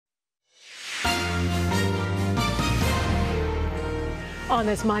On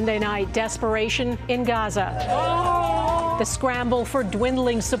this Monday night, desperation in Gaza. The scramble for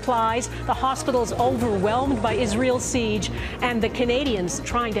dwindling supplies, the hospitals overwhelmed by Israel's siege, and the Canadians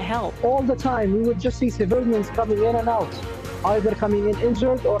trying to help. All the time, we would just see civilians coming in and out, either coming in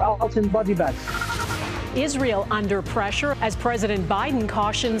injured or out in body bags. Israel under pressure as President Biden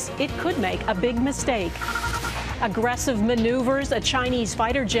cautions it could make a big mistake. Aggressive maneuvers, a Chinese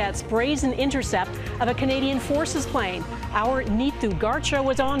fighter jet's brazen intercept of a Canadian Forces plane. Our Neetu Garcha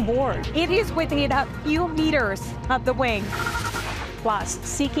was on board. It is within a few meters of the wing. Plus,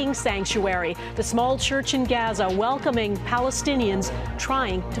 seeking sanctuary, the small church in Gaza welcoming Palestinians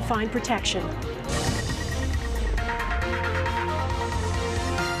trying to find protection.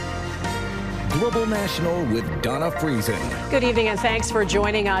 Global National with Donna Friesen. Good evening and thanks for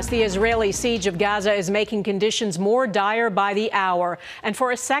joining us. The Israeli siege of Gaza is making conditions more dire by the hour. And for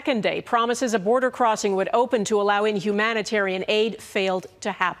a second day, promises a border crossing would open to allow in humanitarian aid failed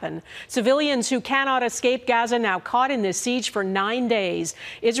to happen. Civilians who cannot escape Gaza now caught in this siege for 9 days.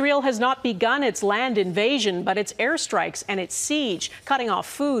 Israel has not begun its land invasion, but its airstrikes and its siege, cutting off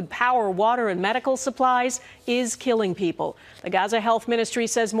food, power, water and medical supplies, is killing people. The Gaza Health Ministry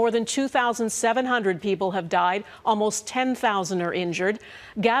says more than 2,700 people have died. Almost 10,000 are injured.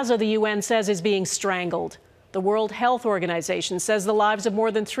 Gaza, the UN says, is being strangled. The World Health Organization says the lives of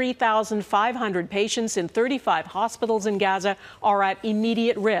more than 3,500 patients in 35 hospitals in Gaza are at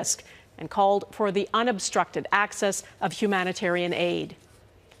immediate risk and called for the unobstructed access of humanitarian aid.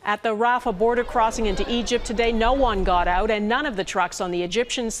 At the Rafah border crossing into Egypt today, no one got out, and none of the trucks on the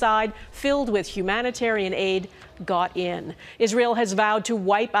Egyptian side filled with humanitarian aid got in. Israel has vowed to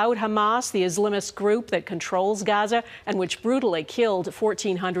wipe out Hamas, the Islamist group that controls Gaza and which brutally killed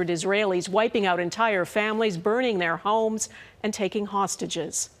 1,400 Israelis, wiping out entire families, burning their homes, and taking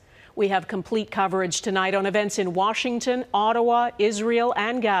hostages. We have complete coverage tonight on events in Washington, Ottawa, Israel,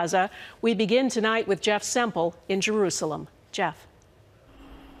 and Gaza. We begin tonight with Jeff Semple in Jerusalem. Jeff.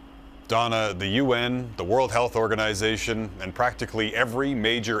 Donna, the UN, the World Health Organization, and practically every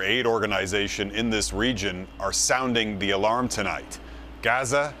major aid organization in this region are sounding the alarm tonight.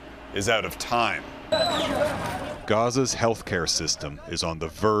 Gaza is out of time. Gaza's healthcare system is on the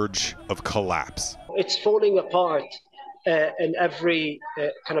verge of collapse. It's falling apart in every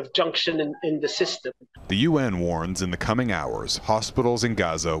kind of junction in the system. The UN warns in the coming hours, hospitals in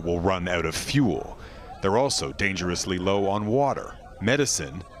Gaza will run out of fuel. They're also dangerously low on water,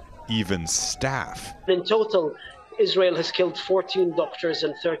 medicine, even staff. In total, Israel has killed 14 doctors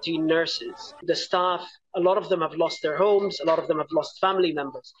and 13 nurses. The staff, a lot of them have lost their homes, a lot of them have lost family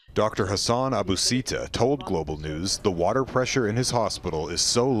members. Dr. Hassan Abu Sita told Global News the water pressure in his hospital is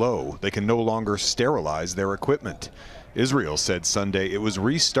so low they can no longer sterilize their equipment. Israel said Sunday it was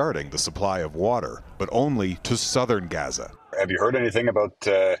restarting the supply of water, but only to southern Gaza. Have you heard anything about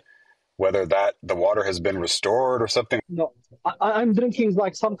whether the water has been restored or something? No, I'm drinking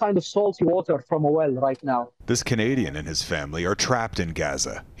like some kind of salty water from a well right now. This Canadian and his family are trapped in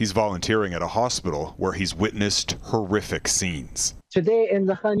Gaza. He's volunteering at a hospital where he's witnessed horrific scenes. Today in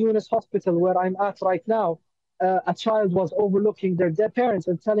the Khan Yunis hospital where I'm at right now, a child was overlooking their dead parents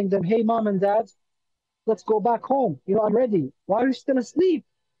and telling them, hey, mom and dad, let's go back home. I'm ready. Why are you still asleep?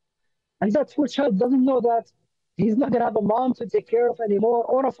 And that poor child doesn't know that he's not going to have a mom to take care of anymore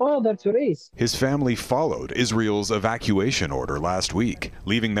or a father to raise. His family followed Israel's evacuation order last week,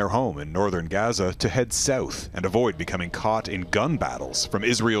 leaving their home in northern Gaza to head south and avoid becoming caught in gun battles from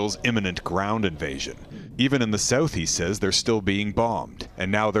Israel's imminent ground invasion. Even in the south, he says, they're still being bombed,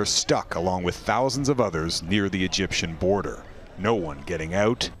 and now they're stuck along with thousands of others near the Egyptian border. No one getting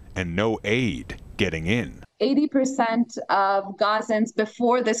out and no aid getting in. 80% of Gazans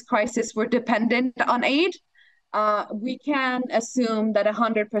before this crisis were dependent on aid. We can assume that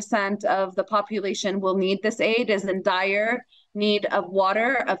 100% of the population will need this aid, is in dire need of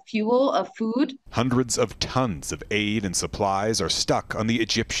water, of fuel, of food. Hundreds of tons of aid and supplies are stuck on the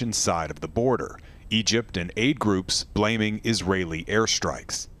Egyptian side of the border. Egypt and aid groups blaming Israeli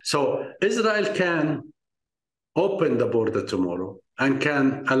airstrikes. So Israel can open the border tomorrow and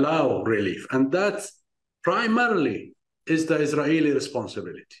can allow relief. And that primarily is the Israeli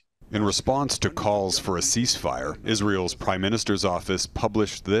responsibility. In response to calls for a ceasefire, Israel's Prime Minister's office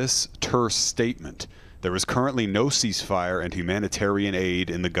published this terse statement. There is currently no ceasefire and humanitarian aid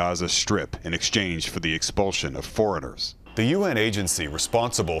in the Gaza Strip in exchange for the expulsion of foreigners. The UN agency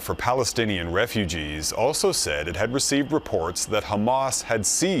responsible for Palestinian refugees also said it had received reports that Hamas had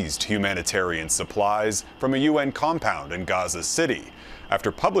seized humanitarian supplies from a UN compound in Gaza City. After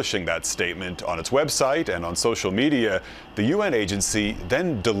publishing that statement on its website and on social media, the UN agency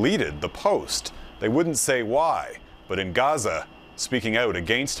then deleted the post. They wouldn't say why, but in Gaza, speaking out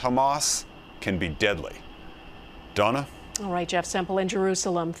against Hamas can be deadly. Donna? All right, Jeff Semple in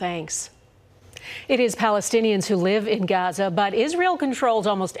Jerusalem, thanks. It is Palestinians who live in Gaza, but Israel controls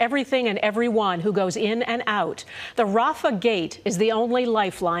almost everything and everyone who goes in and out. The Rafah Gate is the only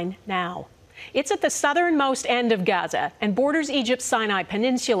lifeline now. It's at the southernmost end of Gaza and borders Egypt's Sinai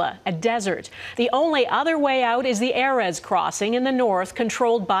Peninsula, a desert. The only other way out is the Erez crossing in the north,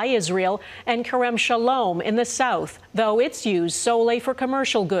 controlled by Israel, and Kerem Shalom in the south, though it's used solely for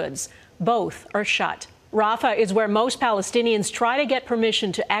commercial goods. Both are shut. Rafah is where most Palestinians try to get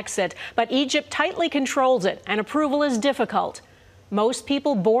permission to exit, but Egypt tightly controls it, and approval is difficult. Most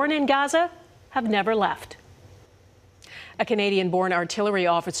people born in Gaza have never left. A Canadian-born artillery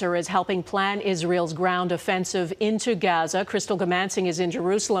officer is helping plan Israel's ground offensive into Gaza. Crystal Goomansingh is in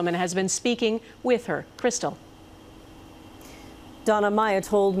Jerusalem and has been speaking with her. Crystal. Donna, Maya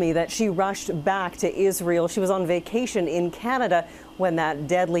told me that she rushed back to Israel. She was on vacation in Canada when that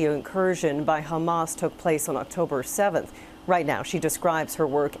deadly incursion by Hamas took place on October 7th. Right now, she describes her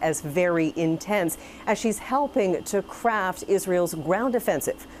work as very intense as she's helping to craft Israel's ground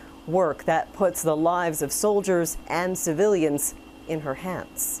offensive, work that puts the lives of soldiers and civilians in her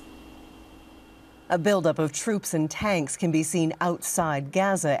hands. A buildup of troops and tanks can be seen outside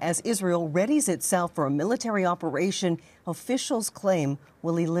Gaza as Israel readies itself for a military operation officials claim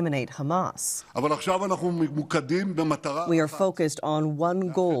will eliminate Hamas. We are focused on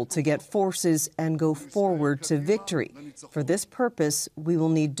one goal: to get forces and go forward to victory. For this purpose, we will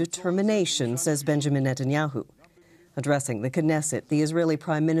need determination, says Benjamin Netanyahu. Addressing the Knesset, the Israeli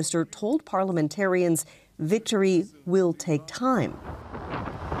Prime Minister told parliamentarians victory will take time.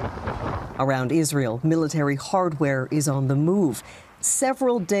 Around Israel, military hardware is on the move.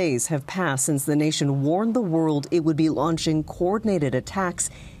 Several days have passed since the nation warned the world it would be launching coordinated attacks,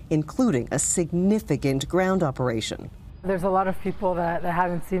 including a significant ground operation. There's a lot of people that I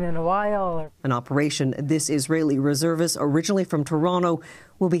haven't seen in a while. An operation this Israeli reservist, originally from Toronto,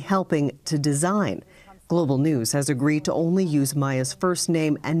 will be helping to design. Global News has agreed to only use Maya's first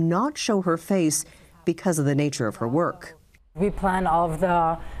name and not show her face because of the nature of her work. We plan all of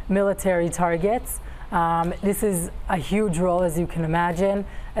the military targets. This is a huge role, as you can imagine,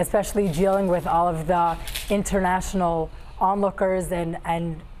 especially dealing with all of the international onlookers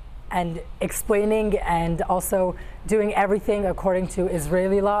and explaining and also doing everything according to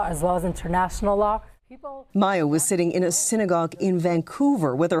Israeli law as well as international law. Maya was sitting in a synagogue in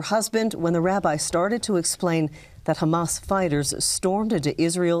Vancouver with her husband when the rabbi started to explain that Hamas fighters stormed into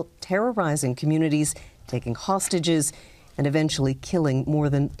Israel, terrorizing communities, taking hostages, and eventually killing more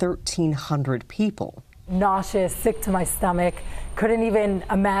than 1,300 people. Nauseous, sick to my stomach, couldn't even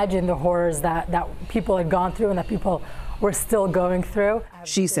imagine the horrors that people had gone through and that people were still going through.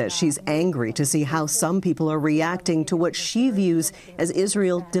 She says she's angry to see how some people are reacting to what she views as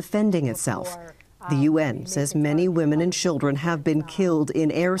Israel defending itself. The UN says many women and children have been killed in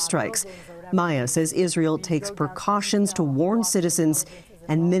airstrikes. Maya says Israel takes precautions to warn citizens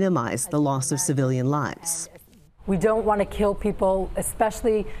and minimize the loss of civilian lives. We don't want to kill people,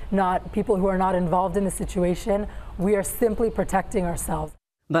 especially not people who are not involved in the situation. We are simply protecting ourselves.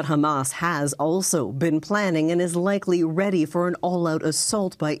 But Hamas has also been planning and is likely ready for an all-out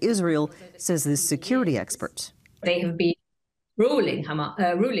assault by Israel, says this security expert. They have been ruling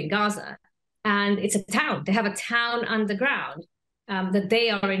Gaza, and it's a town. They have a town underground that they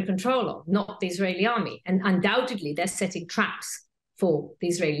are in control of, not the Israeli army. And undoubtedly, they're setting traps for the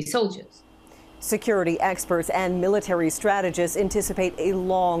Israeli soldiers. Security experts and military strategists anticipate a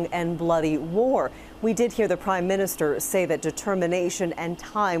long and bloody war. We did hear the Prime Minister say that determination and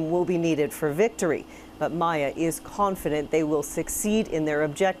time will be needed for victory. But Maya is confident they will succeed in their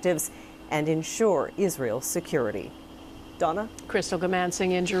objectives and ensure Israel's security. Donna? Crystal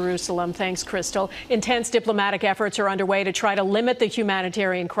Goomansingh in Jerusalem. Thanks, Crystal. Intense diplomatic efforts are underway to try to limit the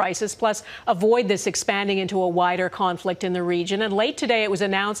humanitarian crisis, plus avoid this expanding into a wider conflict in the region. And late today, it was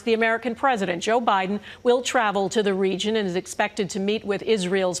announced the American president, Joe Biden, will travel to the region and is expected to meet with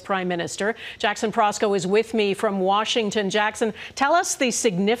Israel's prime minister. Jackson Proskow is with me from Washington. Jackson, tell us the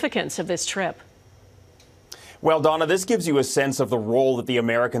significance of this trip. Well, Donna, this gives you a sense of the role that the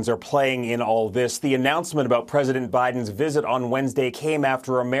Americans are playing in all this. The announcement about President Biden's visit on Wednesday came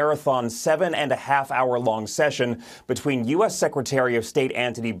after a marathon 7.5-hour-long session between U.S. Secretary of State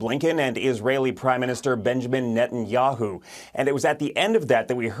Antony Blinken and Israeli Prime Minister Benjamin Netanyahu. And it was at the end of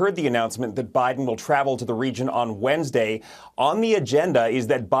that we heard the announcement that Biden will travel to the region on Wednesday. On the agenda is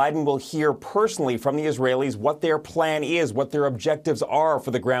that Biden will hear personally from the Israelis what their plan is, what their objectives are for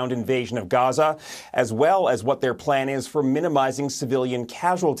the ground invasion of Gaza, as well as what what their plan is for minimizing civilian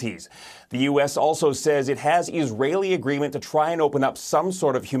casualties. The U.S. also says it has Israeli agreement to try and open up some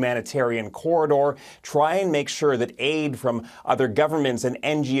sort of humanitarian corridor, try and make sure that aid from other governments and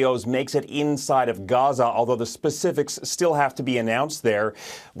NGOs makes it inside of Gaza, although the specifics still have to be announced there.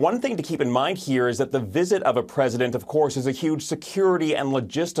 One thing to keep in mind here is that the visit of a president, of course, is a huge security and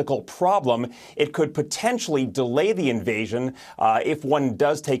logistical problem. It could potentially delay the invasion. If one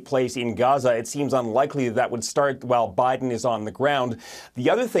does take place in Gaza, it seems unlikely that would start while Biden is on the ground. The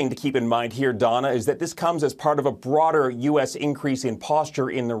other thing to keep in mind here, Donna, is that this comes as part of a broader U.S. increase in posture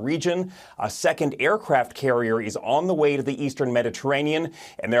in the region. A second aircraft carrier is on the way to the eastern Mediterranean,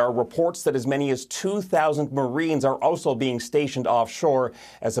 and there are reports that as many as 2,000 Marines are also being stationed offshore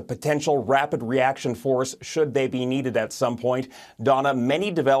as a potential rapid reaction force should they be needed at some point. Donna,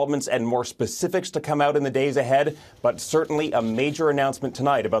 many developments and more specifics to come out in the days ahead, but certainly a major announcement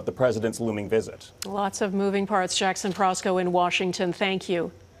tonight about the president's looming visit. Lots of moving parts. Jackson Proskow in Washington, thank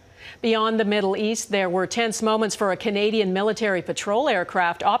you. Beyond the Middle East, there were tense moments for a Canadian military patrol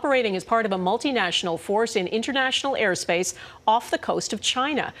aircraft operating as part of a multinational force in international airspace off the coast of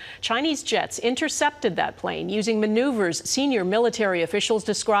China. Chinese jets intercepted that plane using maneuvers senior military officials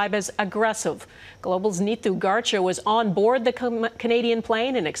describe as aggressive. Global's Neetu Garcha was on board the Canadian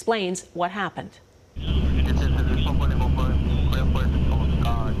plane and explains what happened.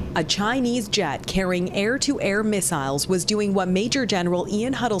 A Chinese jet carrying air-to-air missiles was doing what Major General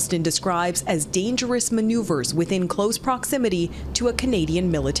Ian Huddleston describes as dangerous maneuvers within close proximity to a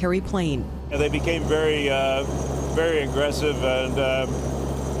Canadian military plane. They became very aggressive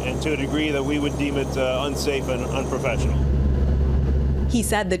and to a degree that we would deem it unsafe and unprofessional. He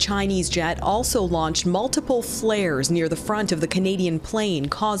said the Chinese jet also launched multiple flares near the front of the Canadian plane,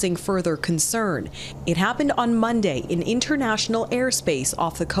 causing further concern. It happened on Monday in international airspace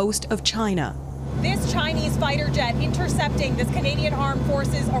off the coast of China. This Chinese fighter jet intercepting this Canadian Armed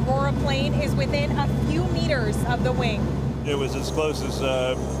Forces Aurora plane is within a few meters of the wing. It was as close as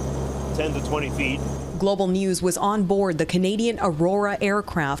 10 to 20 feet. Global News was on board the Canadian Aurora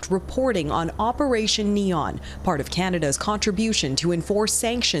aircraft reporting on Operation Neon, part of Canada's contribution to enforce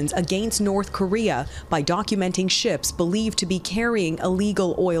sanctions against North Korea by documenting ships believed to be carrying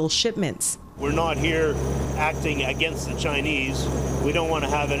illegal oil shipments. We're not here acting against the Chinese. We don't want to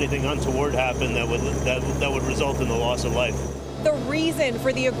have anything untoward happen that would result in the loss of life. The reason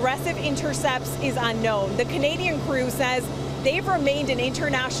for the aggressive intercepts is unknown. The Canadian crew says they've remained in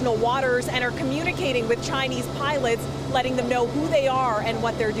international waters and are communicating with Chinese pilots, letting them know who they are and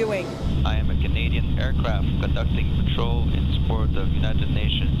what they're doing. I am a Canadian aircraft conducting patrol in support of United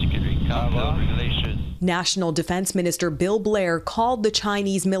Nations Security Council regulations. National Defense Minister Bill Blair called the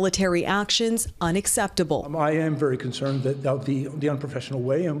Chinese military actions unacceptable. I am very concerned that the unprofessional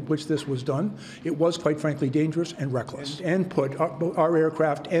way in which this was done, it was quite frankly dangerous and reckless and put our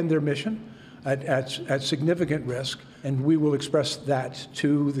aircraft and their mission at significant risk, and we will express that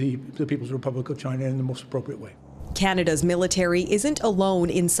to the People's Republic of China in the most appropriate way. Canada's military isn't alone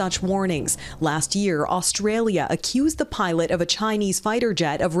in such warnings. Last year, Australia accused the pilot of a Chinese fighter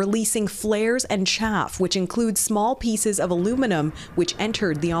jet of releasing flares and chaff, which include small pieces of aluminum which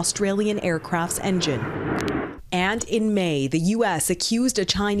entered the Australian aircraft's engine. And in May, the U.S. accused a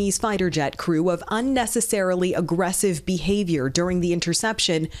Chinese fighter jet crew of unnecessarily aggressive behavior during the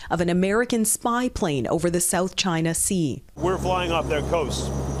interception of an American spy plane over the South China Sea. We're flying off their coast.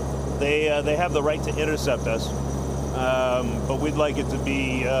 They have the right to intercept us, but we'd like it to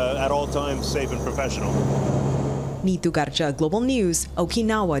be at all times safe and professional. Neetu Garcha, Global News,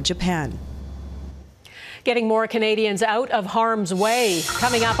 Okinawa, Japan. Getting more Canadians out of harm's way.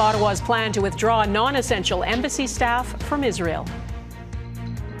 Coming up, Ottawa's plan to withdraw non-essential embassy staff from Israel.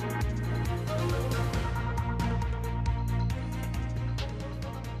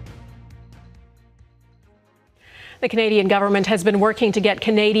 The Canadian government has been working to get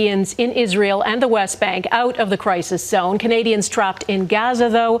Canadians in Israel and the West Bank out of the crisis zone. Canadians trapped in Gaza,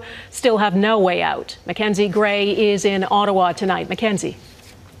 though, still have no way out. Mackenzie Gray is in Ottawa tonight. Mackenzie.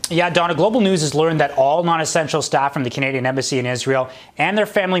 Yeah, Donna, Global News has learned that all non-essential staff from the Canadian Embassy in Israel and their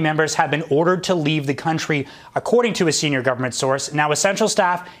family members have been ordered to leave the country, according to a senior government source. Now, essential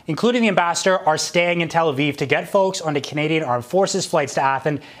staff, including the ambassador, are staying in Tel Aviv to get folks onto Canadian Armed Forces flights to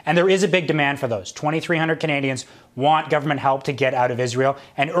Athens, and there is a big demand for those. 2,300 Canadians want government help to get out of Israel.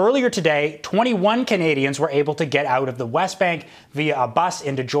 And earlier today, 21 Canadians were able to get out of the West Bank via a bus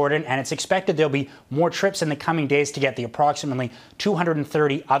into Jordan, and it's expected there'll be more trips in the coming days to get the approximately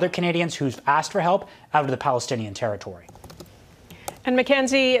 230 other Canadians who've asked for help out of the Palestinian territory. And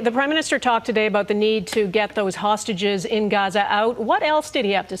Mackenzie, the Prime Minister talked today about the need to get those hostages in Gaza out. What else did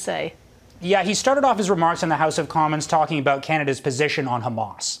he have to say? Yeah, he started off his remarks in the House of Commons talking about Canada's position on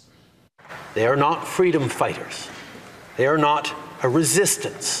Hamas. They are not freedom fighters. They are not a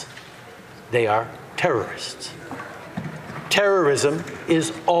resistance. They are terrorists. Terrorism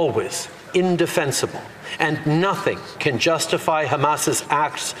is always indefensible, and nothing can justify Hamas's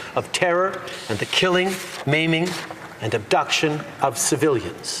acts of terror and the killing, maiming, and abduction of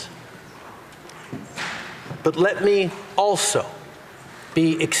civilians. But let me also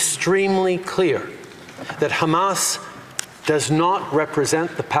be extremely clear that Hamas does not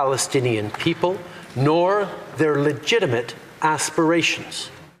represent the Palestinian people, nor their legitimate aspirations.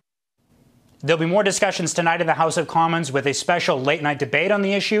 There'll be more discussions tonight in the House of Commons with a special late-night debate on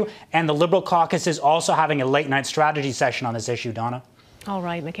the issue, and the Liberal caucus is also having a late-night strategy session on this issue, Donna. All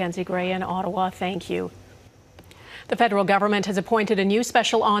right, Mackenzie Gray in Ottawa, thank you. The federal government has appointed a new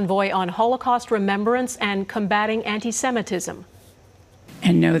special envoy on Holocaust remembrance and combating anti-Semitism.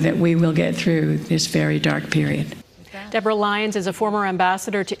 And know that we will get through this very dark period. Deborah Lyons is a former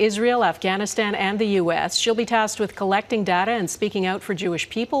ambassador to Israel, Afghanistan, and the U.S. She'll be tasked with collecting data and speaking out for Jewish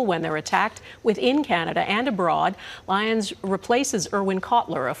people when they're attacked within Canada and abroad. Lyons replaces Erwin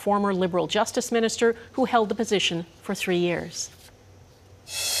Kotler, a former Liberal justice minister who held the position for 3 years.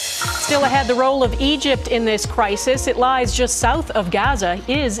 Still ahead, the role of Egypt in this crisis. It lies just south of Gaza.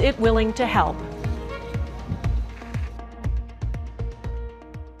 Is it willing to help?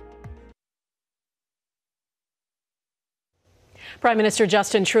 Prime Minister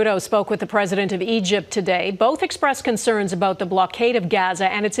Justin Trudeau spoke with the president of Egypt today. Both expressed concerns about the blockade of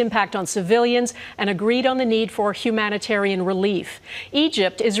Gaza and its impact on civilians and agreed on the need for humanitarian relief.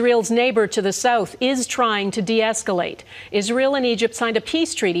 Egypt, Israel's neighbor to the south, is trying to de-escalate. Israel and Egypt signed a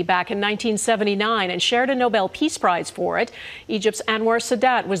peace treaty back in 1979 and shared a Nobel Peace Prize for it. Egypt's Anwar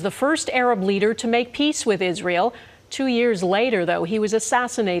Sadat was the first Arab leader to make peace with Israel. 2 years later, though, he was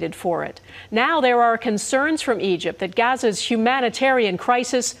assassinated for it. Now there are concerns from Egypt that Gaza's humanitarian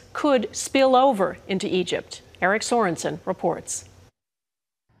crisis could spill over into Egypt. Eric Sorensen reports.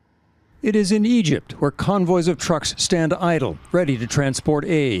 It is in Egypt where convoys of trucks stand idle, ready to transport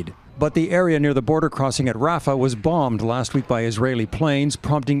aid. But the area near the border crossing at Rafah was bombed last week by Israeli planes,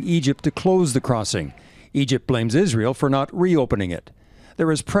 prompting Egypt to close the crossing. Egypt blames Israel for not reopening it. There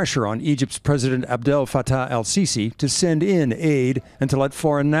is pressure on Egypt's President Abdel Fattah el-Sisi to send in aid and to let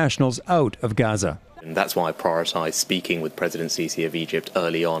foreign nationals out of Gaza. And that's why I prioritised speaking with President Sisi of Egypt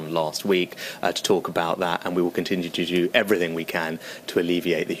early on last week to talk about that, and we will continue to do everything we can to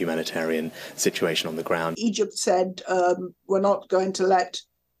alleviate the humanitarian situation on the ground. Egypt said we're not going to let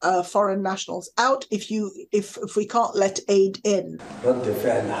foreign nationals out if we can't let aid in.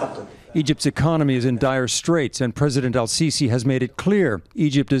 Egypt's economy is in dire straits, and President al-Sisi has made it clear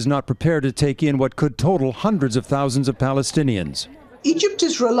Egypt is not prepared to take in what could total hundreds of thousands of Palestinians. Egypt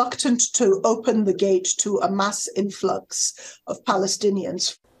is reluctant to open the gate to a mass influx of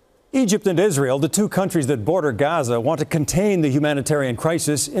Palestinians. Egypt and Israel, the two countries that border Gaza, want to contain the humanitarian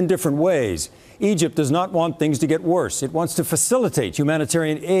crisis in different ways. Egypt does not want things to get worse. It wants to facilitate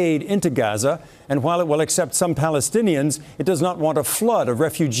humanitarian aid into Gaza, and while it will accept some Palestinians, it does not want a flood of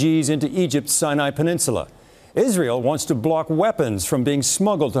refugees into Egypt's Sinai Peninsula. Israel wants to block weapons from being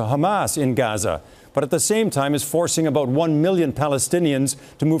smuggled to Hamas in Gaza, but at the same time is forcing about 1 million Palestinians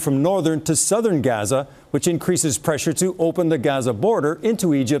to move from northern to southern Gaza, which increases pressure to open the Gaza border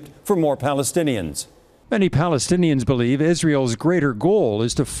into Egypt for more Palestinians. Many Palestinians believe Israel's greater goal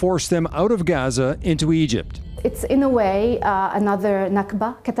is to force them out of Gaza into Egypt. It's in a way another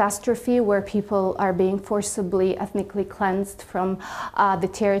Nakba catastrophe where people are being forcibly ethnically cleansed from the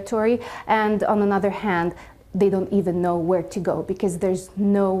territory, and on another hand, they don't even know where to go because there's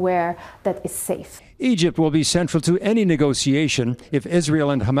nowhere that is safe. Egypt will be central to any negotiation if Israel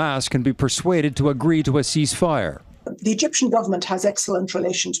and Hamas can be persuaded to agree to a ceasefire. The Egyptian government has excellent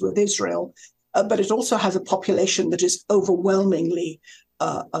relations with Israel, but it also has a population that is overwhelmingly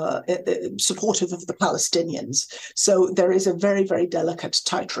supportive of the Palestinians. So there is a very, very delicate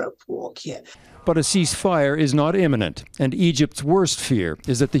tightrope walk here. But a ceasefire is not imminent, and Egypt's worst fear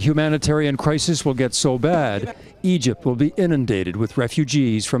is that the humanitarian crisis will get so bad, Egypt will be inundated with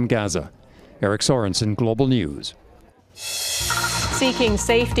refugees from Gaza. Eric Sorensen, Global News. Seeking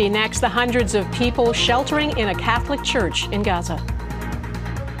safety next, the hundreds of people sheltering in a Catholic church in Gaza.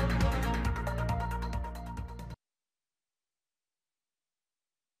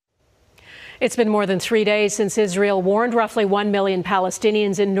 It's been more than 3 days since Israel warned roughly 1 million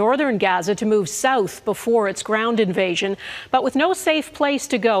Palestinians in northern Gaza to move south before its ground invasion. But with no safe place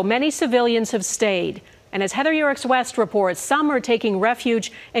to go, many civilians have stayed. And as Heather Yourex-West reports, some are taking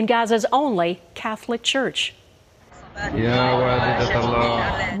refuge in Gaza's only Catholic church.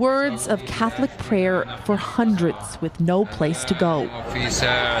 Words of Catholic prayer for hundreds with no place to go.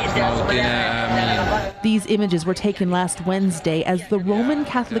 These images were taken last Wednesday as the Roman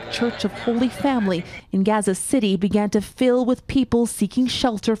Catholic Church of Holy Family in Gaza City began to fill with people seeking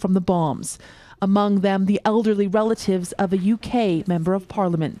shelter from the bombs. Among them, the elderly relatives of a UK member of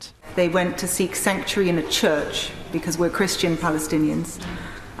parliament. They went to seek sanctuary in a church because we're Christian Palestinians.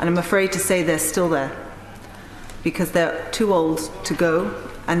 And I'm afraid to say they're still there because they're too old to go.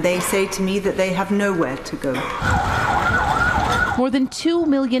 And they say to me that they have nowhere to go. More than 2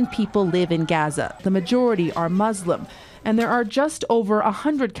 million people live in Gaza. The majority are Muslim. And there are just over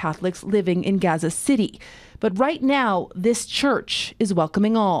 100 Catholics living in Gaza City. But right now, this church is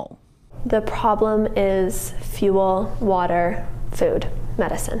welcoming all. The problem is fuel, water, food,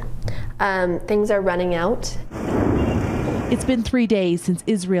 medicine. Things are running out. It's been 3 days since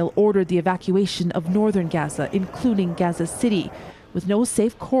Israel ordered the evacuation of northern Gaza, including Gaza City, with no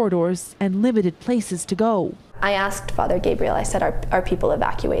safe corridors and limited places to go. I asked Father Gabriel, I said, are people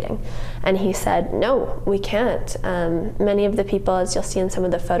evacuating? And he said, no, we can't. Many of the people, as you'll see in some of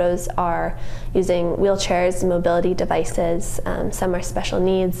the photos, are using wheelchairs, mobility devices. Some are special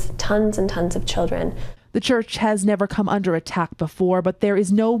needs, tons and tons of children. The church has never come under attack before, but there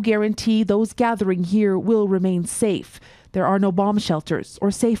is no guarantee those gathering here will remain safe. There are no bomb shelters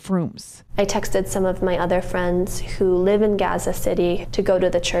or safe rooms. I texted some of my other friends who live in Gaza City to go to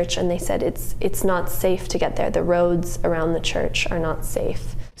the church, and they said it's not safe to get there. The roads around the church are not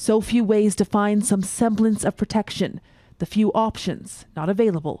safe. So few ways to find some semblance of protection. The few options not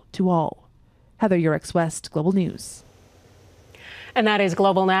available to all. Heather, Yourex-West, Global News. And that is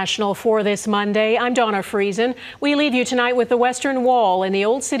Global National for this Monday. I'm Donna Friesen. We leave you tonight with the Western Wall in the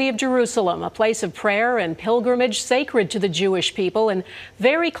Old City of Jerusalem, a place of prayer and pilgrimage sacred to the Jewish people and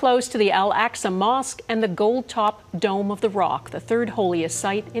very close to the Al-Aqsa Mosque and the gold-topped Dome of the Rock, the third holiest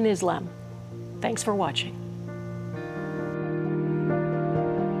site in Islam. Thanks for watching.